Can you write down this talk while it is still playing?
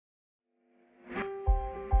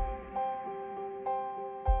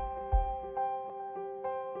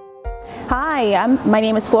Hi, my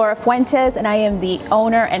name is Flora and I am the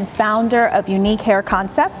owner and founder of Unique Hair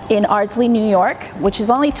Concepts in Ardsley, New York, which is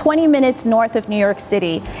only 20 minutes north of New York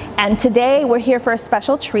City. And today we're here for a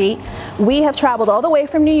special treat. We have traveled all the way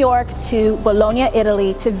from New York to Bologna,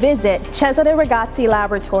 Italy to visit Cesare Ragazzi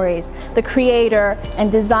Laboratories, the creator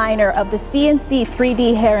and designer of the CNC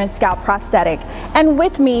 3D hair and scalp prosthetic. And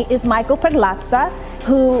with me is Michael Perlazza,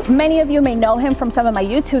 who many of you may know him from some of my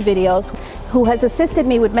YouTube videos, who has assisted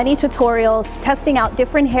me with many tutorials, testing out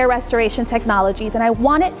different hair restoration technologies. And I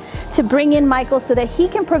wanted to bring in Michael so that he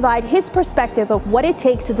can provide his perspective of what it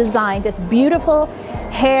takes to design this beautiful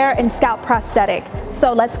hair and scalp prosthetic.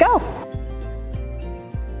 So let's go.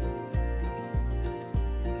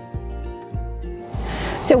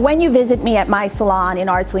 So when you visit me at my salon in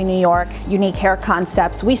Ardsley, New York, Unique Hair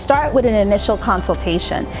Concepts, we start with an initial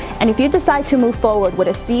consultation. And if you decide to move forward with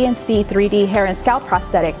a CNC 3D hair and scalp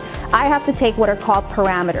prosthetic, I have to take what are called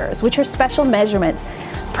parameters, which are special measurements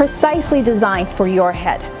precisely designed for your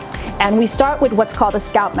head. And we start with what's called a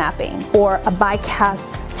scalp mapping or a bi-cast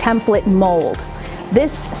template mold.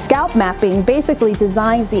 This scalp mapping basically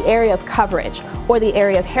designs the area of coverage or the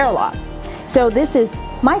area of hair loss. So this is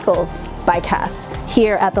Michael's bi-cast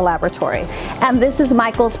here at the laboratory. And this is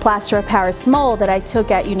Michael's plaster of Paris mold that I took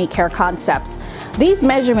at Unique Hair Concepts. These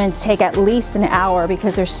measurements take at least an hour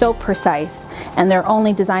because they're so precise and they're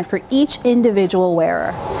only designed for each individual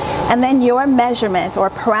wearer. And then your measurements or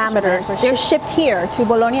parameters, they're shipped here to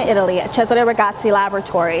Bologna, Italy at Cesare Ragazzi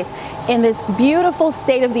Laboratories in this beautiful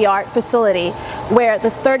state-of-the-art facility where the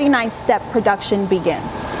 39-step production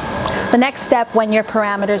begins. The next step when your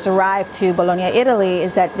parameters arrive to Bologna, Italy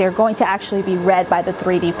is that they're going to actually be read by the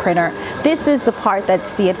 3D printer. This is the part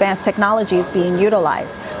that's the advanced technology is being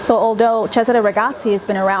utilized. So although Cesare Ragazzi has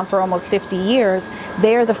been around for almost 50 years,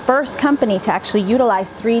 they're the first company to actually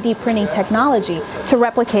utilize 3D printing technology to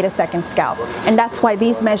replicate a second scalp. And that's why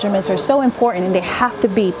these measurements are so important and they have to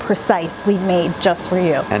be precisely made just for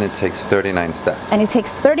you. And it takes 39 steps. And it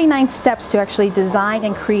takes 39 steps to actually design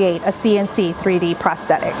and create a CNC 3D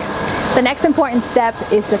prosthetic. The next important step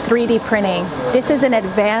is the 3D printing. This is an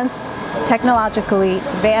advanced, technologically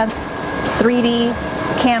advanced 3D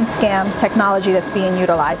cam-scam technology that's being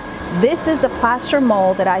utilized. This is the plaster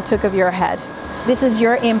mold that I took of your head. This is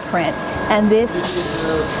your imprint, and this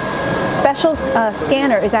special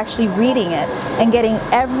scanner is actually reading it and getting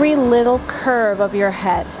every little curve of your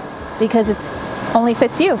head because it's only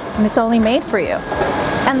fits you and it's only made for you.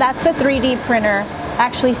 And that's the 3D printer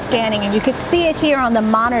actually scanning, and you can see it here on the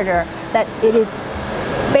monitor that it is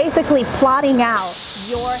basically plotting out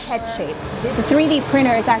your head shape. The 3D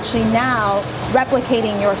printer is actually now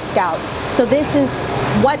replicating your scalp. So this is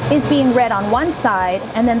what is being read on one side,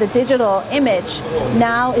 and then the digital image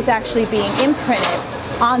now is actually being imprinted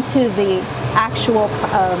onto the actual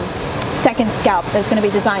second scalp that's going to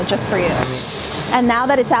be designed just for you. And now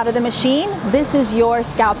that it's out of the machine, this is your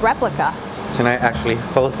scalp replica. Can I actually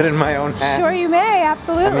hold it in my own hand? Sure you may,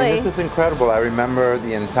 absolutely. I mean, this is incredible. I remember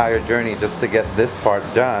the entire journey just to get this part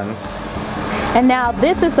done. And now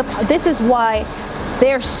this is why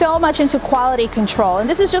they're so much into quality control. And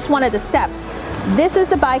this is just one of the steps. This is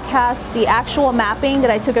the bi-cast, the actual mapping that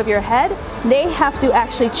I took of your head. They have to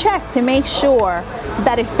actually check to make sure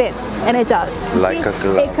that it fits, and it does. Like a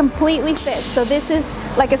glove. It completely fits. So this is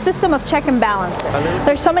like a system of check and balances.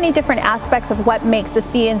 There's so many different aspects of what makes the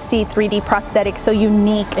CNC 3D prosthetic so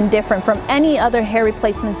unique and different from any other hair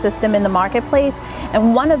replacement system in the marketplace.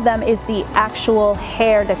 And one of them is the actual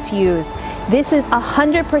hair that's used. This is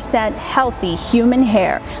 100% healthy human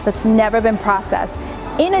hair that's never been processed.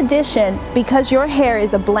 In addition, because your hair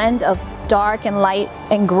is a blend of dark and light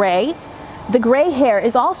and gray, the gray hair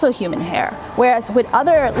is also human hair. Whereas with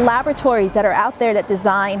other laboratories that are out there that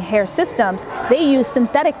design hair systems, they use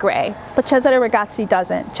synthetic gray, but Cesare Ragazzi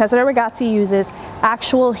doesn't. Cesare Ragazzi uses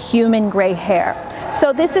actual human gray hair.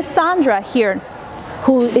 So this is Sandra here,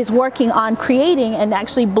 who is working on creating and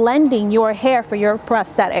actually blending your hair for your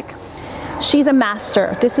prosthetic. She's a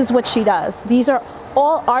master. This is what she does. These are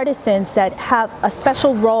all artisans that have a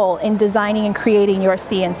special role in designing and creating your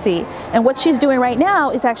CNC. And what she's doing right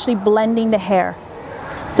now is actually blending the hair.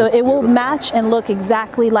 So it will match and look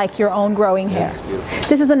exactly like your own growing hair.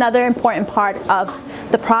 This is another important part of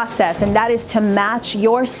the process, and that is to match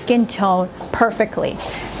your skin tone perfectly.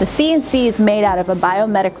 The CNC is made out of a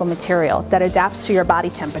biomedical material that adapts to your body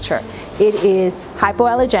temperature. It is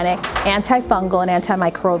hypoallergenic, antifungal, and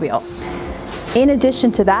antimicrobial. In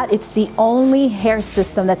addition to that, it's the only hair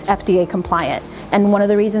system that's FDA compliant. And one of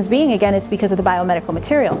the reasons being, again, is because of the biomedical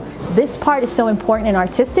material. This part is so important and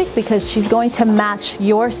artistic because she's going to match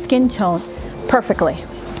your skin tone perfectly.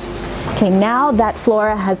 Okay, now that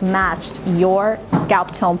Flora has matched your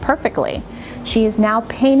scalp tone perfectly, she is now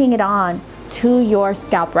painting it on to your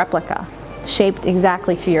scalp replica, shaped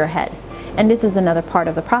exactly to your head. And this is another part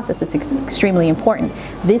of the process. It's extremely important.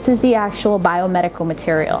 This is the actual biomedical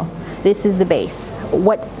material. This is the base,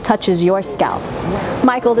 what touches your scalp.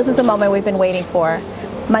 Michael, this is the moment we've been waiting for.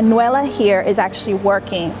 Manuela here is actually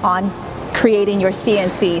working on creating your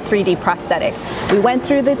CNC 3D prosthetic. We went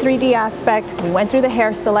through the 3D aspect, we went through the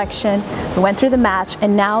hair selection, we went through the match,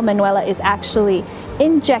 and now Manuela is actually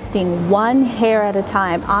injecting one hair at a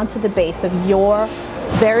time onto the base of your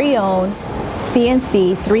very own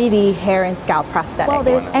CNC 3D hair and scalp prosthetic. Well,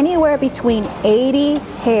 there's anywhere between 80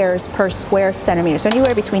 hairs per square centimeter, so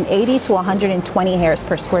anywhere between 80 to 120 hairs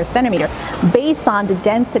per square centimeter, based on the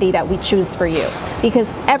density that we choose for you. Because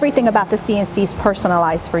everything about the CNC is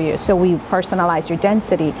personalized for you. So we personalize your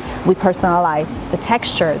density, we personalize the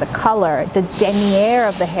texture, the color, the denier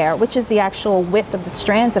of the hair, which is the actual width of the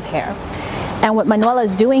strands of hair. And what Manuela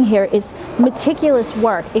is doing here is meticulous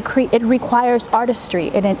work. It requires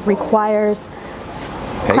artistry and it requires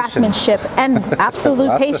craftsmanship and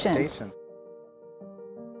absolute patience.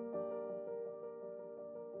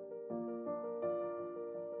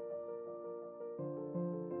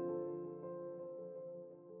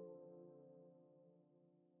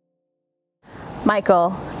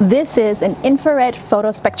 Michael, this is an infrared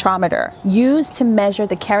photospectrometer used to measure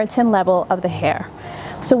the keratin level of the hair.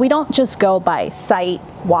 So we don't just go by sight,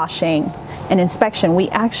 washing, and inspection.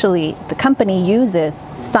 The company uses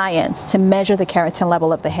science to measure the keratin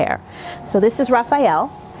level of the hair. So this is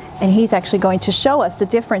Raphael, and he's actually going to show us the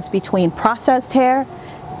difference between processed hair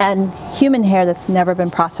and human hair that's never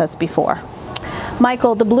been processed before.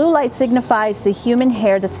 Michael, the blue light signifies the human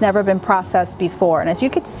hair that's never been processed before. And as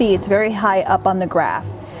you can see, it's very high up on the graph.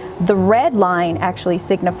 The red line actually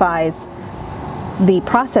signifies the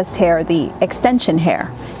processed hair, the extension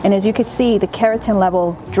hair. And as you can see, the keratin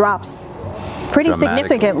level drops pretty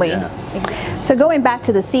significantly. Yeah. So going back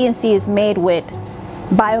to the CNC is made with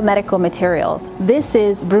biomedical materials. This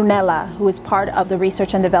is Brunella, who is part of the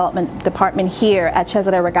research and development department here at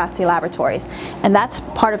Cesare Ragazzi Laboratories. And that's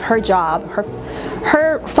part of her job.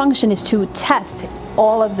 Her function is to test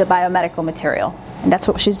all of the biomedical material. And that's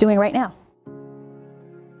what she's doing right now.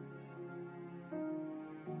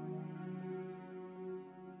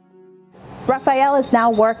 Raphael is now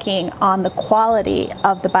working on the quality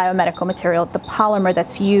of the biomedical material, the polymer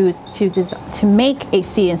that's used to make a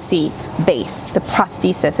CNC base, the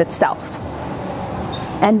prosthesis itself.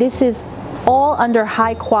 And this is all under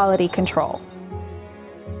high quality control.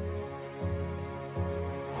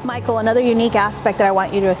 Michael, another unique aspect that I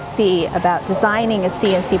want you to see about designing a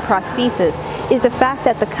CNC prosthesis is the fact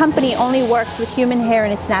that the company only works with human hair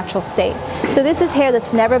in its natural state. So this is hair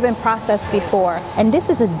that's never been processed before, and this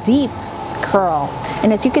is a deep curl.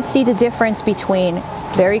 And as you can see, the difference between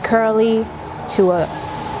very curly to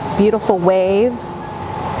a beautiful wave,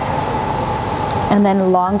 and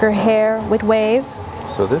then longer hair with wave.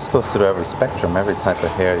 So this goes through every spectrum, every type of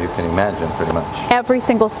hair you can imagine, pretty much. Every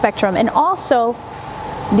single spectrum, and also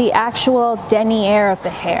the actual denier of the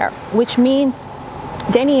hair, which means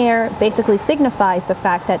denier basically signifies the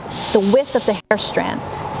fact that the width of the hair strand.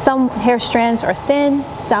 Some hair strands are thin,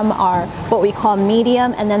 some are what we call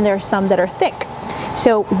medium, and then there are some that are thick.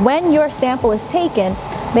 So when your sample is taken,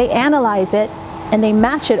 they analyze it and they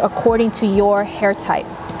match it according to your hair type.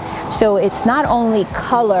 So it's not only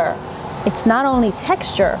color, it's not only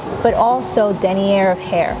texture, but also denier of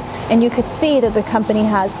hair. And you could see that the company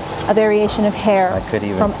has a variation of hair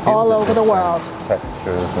from all over the world.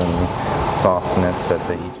 Textures and softness that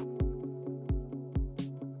they each.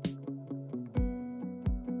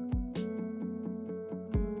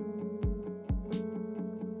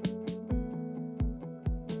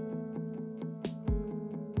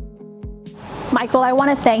 Michael, I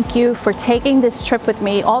want to thank you for taking this trip with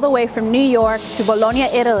me all the way from New York to Bologna,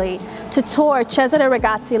 Italy, to tour Cesare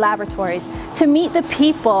Ragazzi Laboratories, to meet the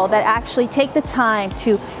people that actually take the time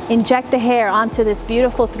to inject the hair onto this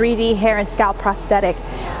beautiful 3D hair and scalp prosthetic.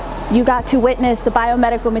 You got to witness the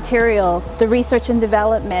biomedical materials, the research and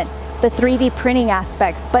development, the 3D printing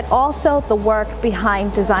aspect, but also the work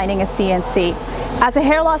behind designing a CNC. As a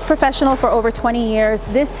hair loss professional for over 20 years,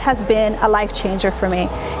 this has been a life changer for me.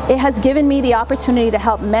 It has given me the opportunity to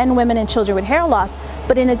help men, women, and children with hair loss,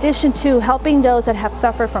 but in addition to helping those that have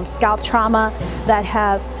suffered from scalp trauma,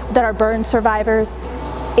 that are burn survivors,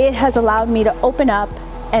 it has allowed me to open up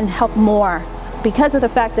and help more because of the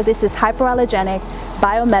fact that this is hypoallergenic,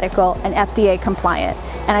 biomedical, and FDA compliant.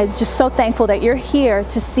 And I'm just so thankful that you're here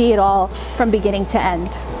to see it all from beginning to end.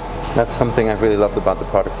 That's something I've really loved about the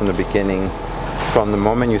product from the beginning. From the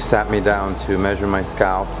moment you sat me down to measure my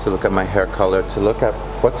scalp, to look at my hair color, to look at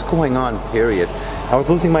what's going on, period. I was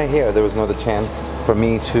losing my hair. There was no other chance for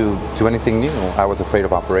me to do anything new. I was afraid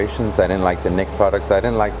of operations. I didn't like the Nick products. I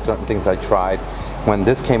didn't like certain things I tried. When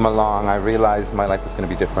this came along, I realized my life was going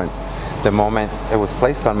to be different. The moment it was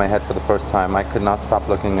placed on my head for the first time, I could not stop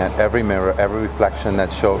looking at every mirror, every reflection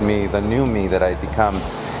that showed me the new me that I'd become.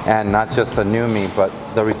 And not just the new me, but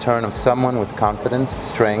the return of someone with confidence,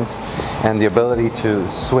 strength, and the ability to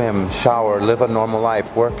swim, shower, live a normal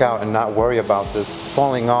life, work out, and not worry about this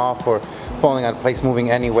falling off or falling out of place, moving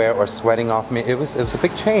anywhere, or sweating off me. It was a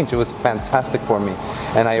big change. It was fantastic for me.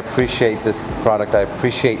 And I appreciate this product. I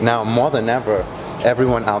appreciate now more than ever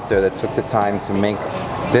everyone out there that took the time to make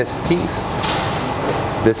this piece,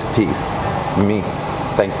 me.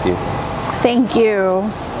 Thank you. Thank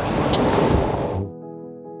you.